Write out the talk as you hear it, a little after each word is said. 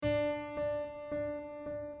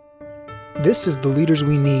This is The Leaders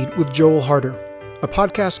We Need with Joel Harder, a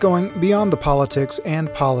podcast going beyond the politics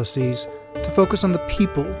and policies to focus on the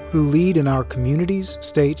people who lead in our communities,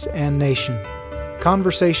 states, and nation.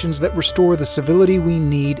 Conversations that restore the civility we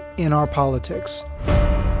need in our politics,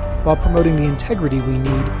 while promoting the integrity we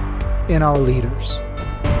need in our leaders.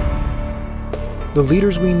 The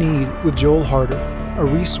Leaders We Need with Joel Harder, a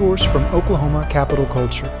resource from Oklahoma Capital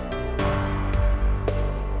Culture.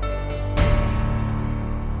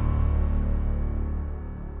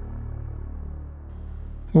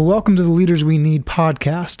 Well, welcome to the Leaders We Need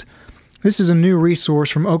podcast. This is a new resource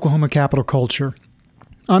from Oklahoma Capital Culture.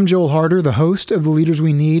 I'm Joel Harder, the host of the Leaders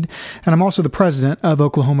We Need, and I'm also the president of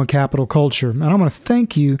Oklahoma Capital Culture. And I want to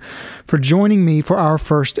thank you for joining me for our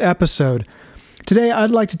first episode. Today,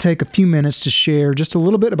 I'd like to take a few minutes to share just a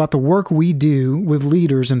little bit about the work we do with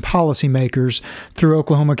leaders and policymakers through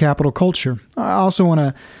Oklahoma Capital Culture. I also want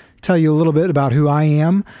to tell you a little bit about who I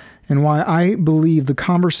am and why I believe the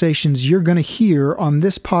conversations you're going to hear on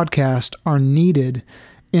this podcast are needed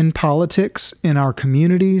in politics, in our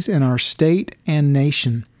communities, in our state and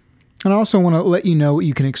nation. And I also want to let you know what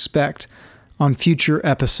you can expect on future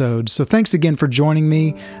episodes. So thanks again for joining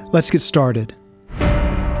me. Let's get started.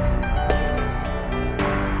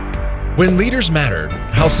 When Leaders Matter,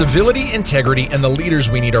 How Civility, Integrity, and the Leaders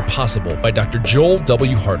We Need Are Possible by Dr. Joel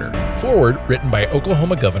W. Harder. Foreword written by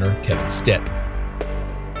Oklahoma Governor Kevin Stitt.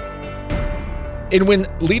 In When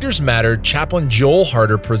Leaders Matter, Chaplain Joel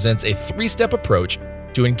Harder presents a three-step approach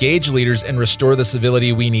to engage leaders and restore the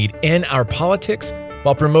civility we need in our politics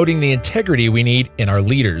while promoting the integrity we need in our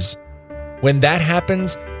leaders. When that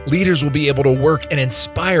happens, leaders will be able to work and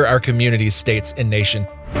inspire our communities, states, and nation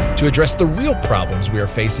to address the real problems we are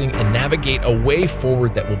facing and navigate a way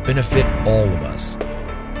forward that will benefit all of us.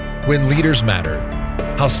 When Leaders Matter,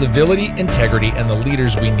 How Civility, Integrity, and the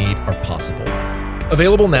Leaders We Need Are Possible.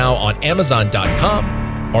 Available now on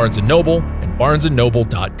Amazon.com, Barnes & Noble, and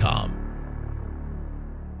BarnesandNoble.com.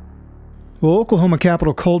 Well, Oklahoma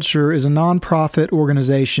Capital Culture is a nonprofit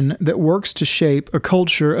organization that works to shape a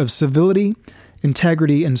culture of civility,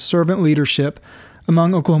 integrity, and servant leadership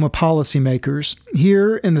among Oklahoma policymakers.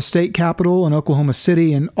 Here in the state capital in Oklahoma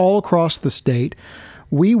City and all across the state,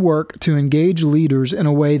 we work to engage leaders in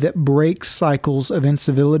a way that breaks cycles of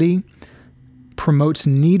incivility, promotes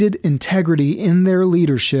needed integrity in their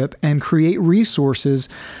leadership, and create resources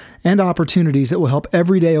and opportunities that will help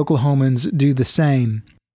everyday Oklahomans do the same.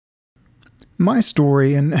 My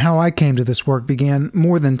story and how I came to this work began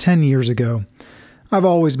more than 10 years ago. I've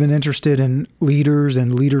always been interested in leaders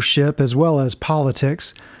and leadership as well as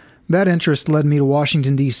politics. That interest led me to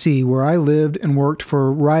Washington, D.C., where I lived and worked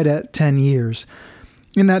for right at 10 years.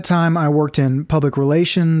 In that time, I worked in public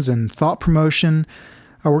relations and thought promotion.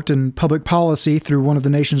 I worked in public policy through one of the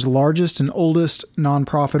nation's largest and oldest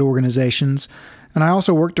nonprofit organizations, and I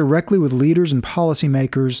also worked directly with leaders and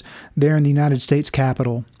policymakers there in the United States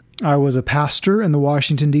Capitol. I was a pastor in the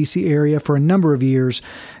Washington, D.C. area for a number of years,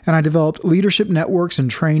 and I developed leadership networks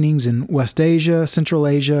and trainings in West Asia, Central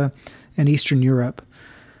Asia, and Eastern Europe.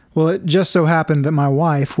 Well, it just so happened that my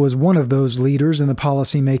wife was one of those leaders in the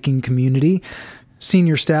policymaking community,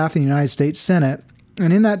 senior staff in the United States Senate,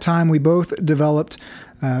 and in that time we both developed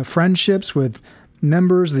friendships with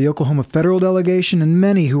members of the Oklahoma federal delegation and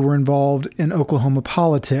many who were involved in Oklahoma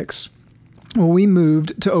politics. Well, we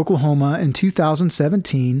moved to Oklahoma in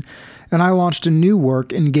 2017, and I launched a new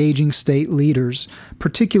work engaging state leaders,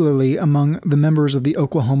 particularly among the members of the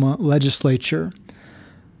Oklahoma legislature.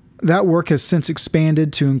 That work has since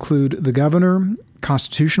expanded to include the governor,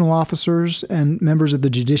 constitutional officers, and members of the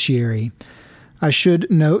judiciary. I should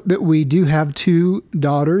note that we do have 2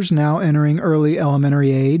 daughters now entering early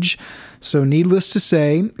elementary age, so needless to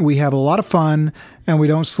say, we have a lot of fun and we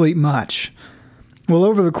don't sleep much. Well,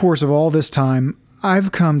 over the course of all this time,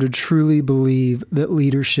 I've come to truly believe that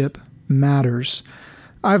leadership matters.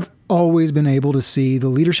 I've always been able to see the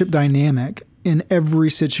leadership dynamic in every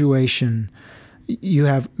situation. You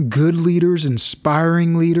have good leaders,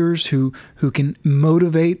 inspiring leaders who can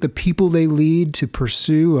motivate the people they lead to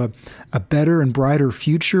pursue a better and brighter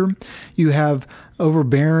future. You have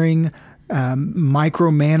overbearing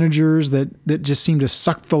micromanagers that just seem to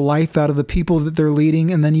suck the life out of the people that they're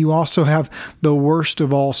leading. And then you also have the worst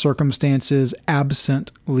of all circumstances,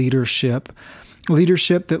 absent leadership.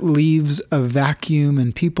 Leadership that leaves a vacuum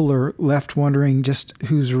and people are left wondering just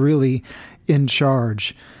who's really in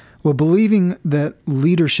charge. Well, believing that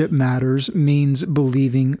leadership matters means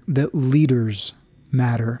believing that leaders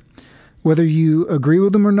matter. Whether you agree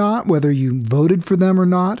with them or not, whether you voted for them or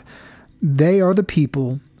not, they are the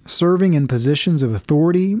people serving in positions of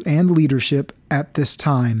authority and leadership at this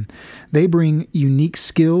time. They bring unique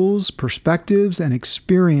skills, perspectives, and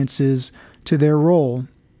experiences to their role.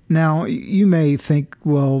 Now, you may think,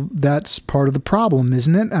 well, that's part of the problem,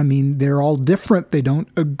 isn't it? I mean, they're all different. They don't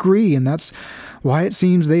agree, and that's why it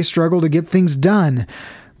seems they struggle to get things done.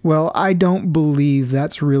 Well, I don't believe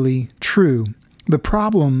that's really true. The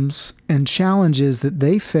problems and challenges that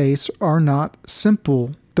they face are not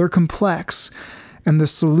simple. They're complex, and the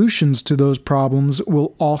solutions to those problems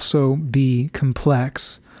will also be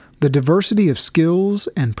complex. The diversity of skills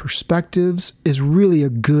and perspectives is really a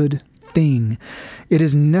good thing. It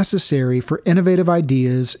is necessary for innovative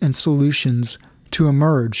ideas and solutions to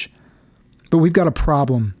emerge. But we've got a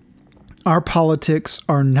problem. Our politics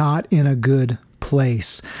are not in a good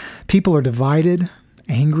place. People are divided,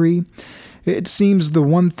 angry. It seems the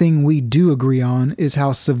one thing we do agree on is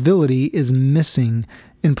how civility is missing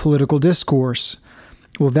in political discourse.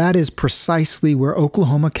 Well, that is precisely where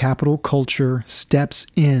Oklahoma capital culture steps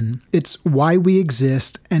in. It's why we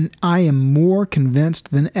exist, and I am more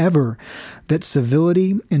convinced than ever that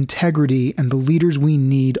civility, integrity, and the leaders we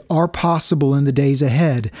need are possible in the days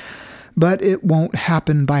ahead. But it won't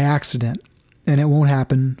happen by accident, and it won't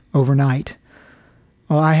happen overnight.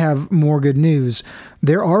 Well, I have more good news.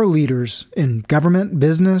 There are leaders in government,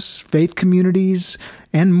 business, faith communities,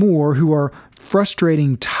 and more who are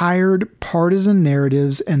frustrating tired partisan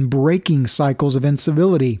narratives and breaking cycles of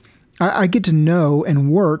incivility. I get to know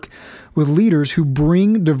and work with leaders who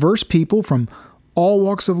bring diverse people from all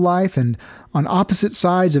walks of life and on opposite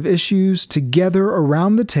sides of issues together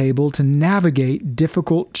around the table to navigate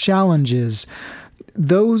difficult challenges.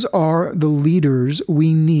 Those are the leaders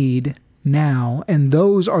we need now, and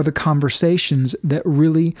those are the conversations that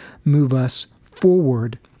really move us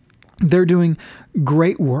forward. They're doing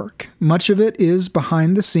great work. Much of it is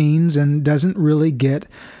behind the scenes and doesn't really get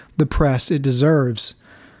the press it deserves.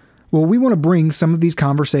 Well, we want to bring some of these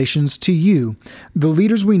conversations to you. The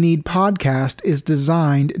Leaders We Need podcast is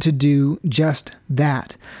designed to do just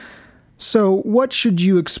that. So, what should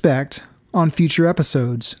you expect on future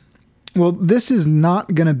episodes? Well, this is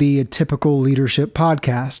not going to be a typical leadership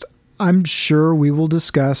podcast. I'm sure we will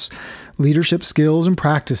discuss leadership skills and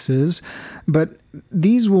practices, but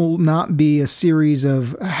these will not be a series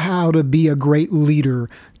of how to be a great leader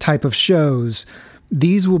type of shows.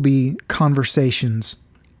 These will be conversations.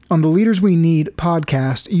 On the Leaders We Need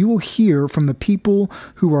podcast, you will hear from the people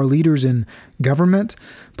who are leaders in government,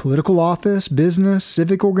 political office, business,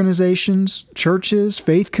 civic organizations, churches,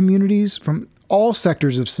 faith communities, from all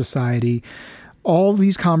sectors of society. All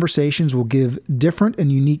these conversations will give different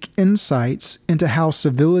and unique insights into how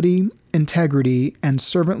civility, integrity, and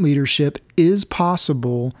servant leadership is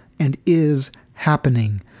possible and is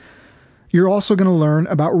happening. You're also going to learn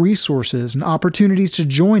about resources and opportunities to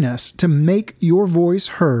join us to make your voice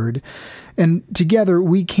heard, and together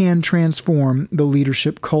we can transform the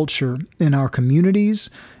leadership culture in our communities,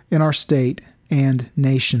 in our state, and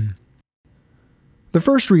nation. The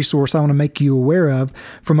first resource I want to make you aware of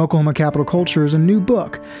from Oklahoma Capital Culture is a new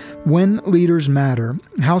book, When Leaders Matter: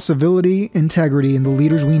 How Civility, Integrity, and the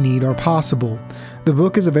Leaders We Need Are Possible. The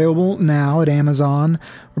book is available now at Amazon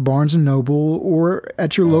or Barnes & Noble or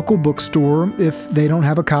at your local bookstore. If they don't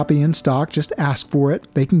have a copy in stock, just ask for it.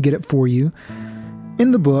 They can get it for you.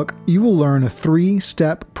 In the book, you will learn a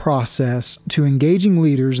 3-step process to engaging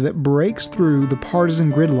leaders that breaks through the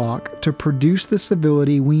partisan gridlock to produce the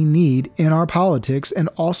civility we need in our politics and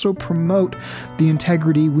also promote the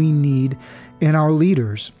integrity we need in our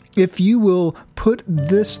leaders. If you will put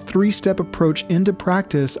this 3-step approach into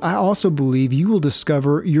practice, I also believe you will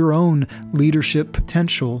discover your own leadership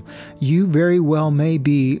potential. You very well may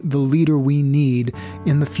be the leader we need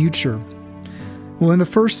in the future. Well, in the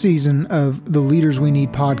first season of the Leaders We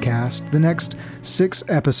Need podcast, the next 6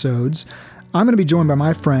 episodes, I'm going to be joined by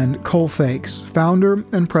my friend Cole Fakes, founder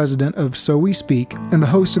and president of So We Speak and the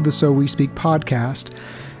host of the So We Speak podcast.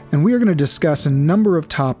 And we are going to discuss a number of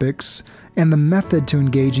topics and the method to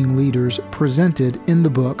engaging leaders presented in the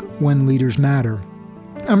book When Leaders Matter.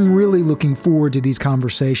 I'm really looking forward to these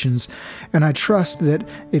conversations, and I trust that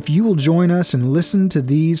if you will join us and listen to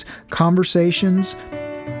these conversations,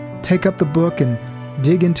 take up the book and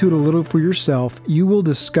dig into it a little for yourself, you will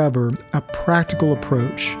discover a practical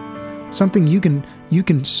approach, something you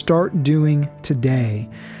can start doing today,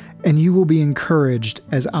 and you will be encouraged,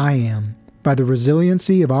 as I am, by the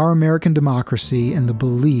resiliency of our American democracy and the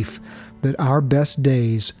belief that our best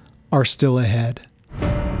days are still ahead.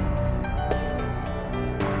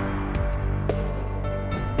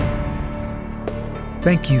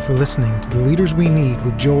 Thank you for listening to The Leaders We Need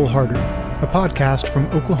with Joel Harder, a podcast from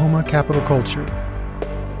Oklahoma Capital Culture.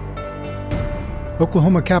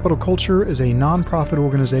 Oklahoma Capital Culture is a nonprofit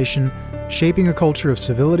organization shaping a culture of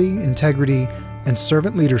civility, integrity, and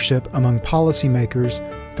servant leadership among policymakers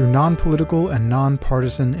through non-political and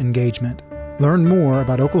non-partisan engagement. Learn more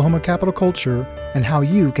about Oklahoma Capital Culture and how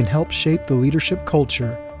you can help shape the leadership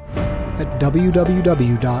culture at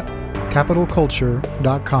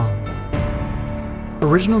www.capitalculture.com.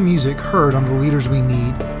 Original music heard on The Leaders We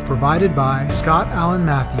Need, provided by Scott Allen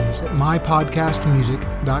Matthews at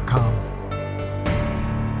mypodcastmusic.com.